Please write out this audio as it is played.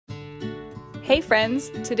Hey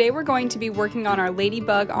friends, today we're going to be working on our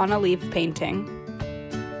Ladybug on a Leaf painting.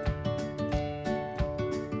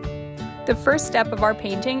 The first step of our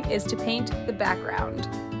painting is to paint the background.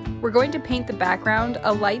 We're going to paint the background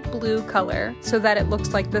a light blue color so that it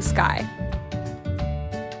looks like the sky.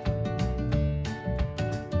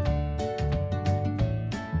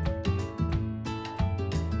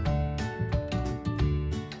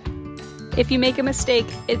 If you make a mistake,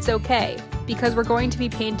 it's okay, because we're going to be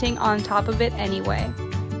painting on top of it anyway.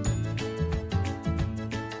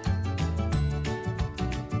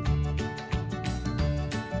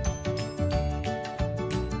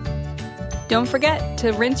 Don't forget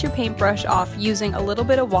to rinse your paintbrush off using a little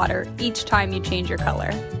bit of water each time you change your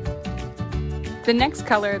color. The next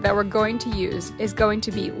color that we're going to use is going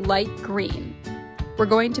to be light green. We're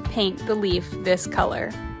going to paint the leaf this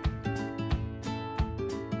color.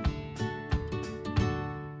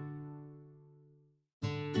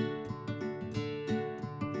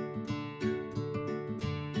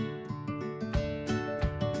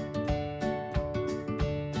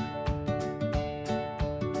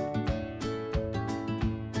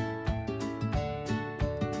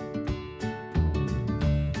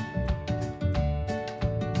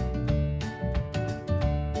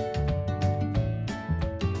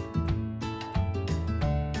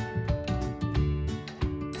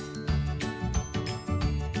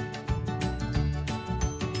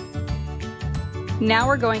 Now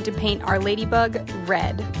we're going to paint our ladybug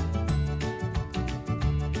red.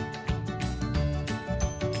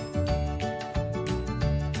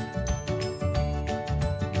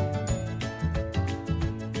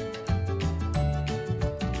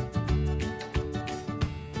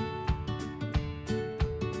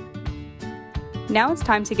 Now it's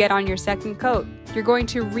time to get on your second coat. You're going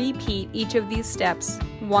to repeat each of these steps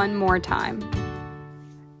one more time.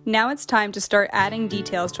 Now it's time to start adding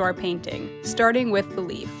details to our painting, starting with the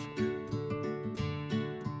leaf.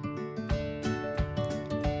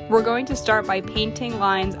 We're going to start by painting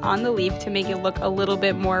lines on the leaf to make it look a little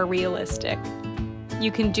bit more realistic.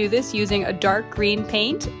 You can do this using a dark green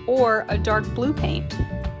paint or a dark blue paint.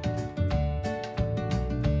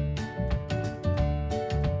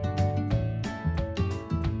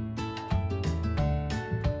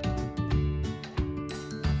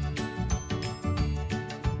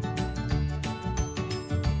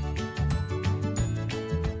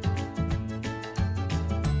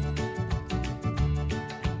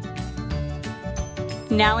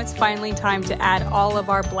 Now it's finally time to add all of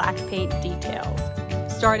our black paint details,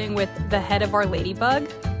 starting with the head of our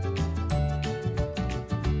ladybug,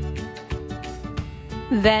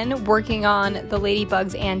 then working on the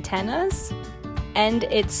ladybug's antennas and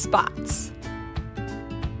its spots.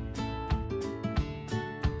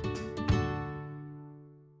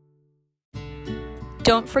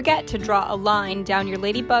 Don't forget to draw a line down your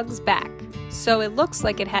ladybug's back so it looks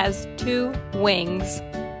like it has two wings.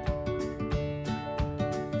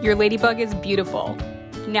 Your ladybug is beautiful.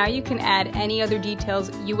 Now you can add any other details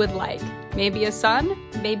you would like. Maybe a sun,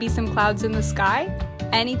 maybe some clouds in the sky,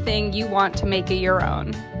 anything you want to make it your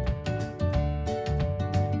own.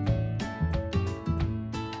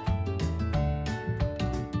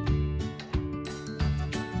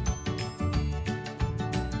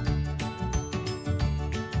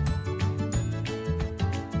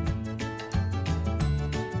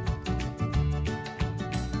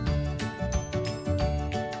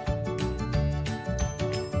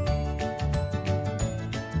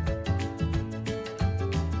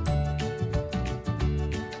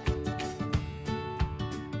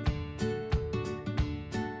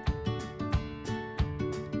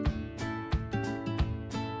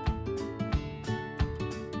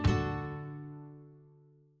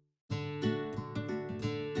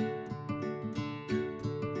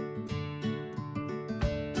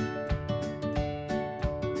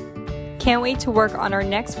 Can't wait to work on our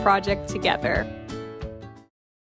next project together.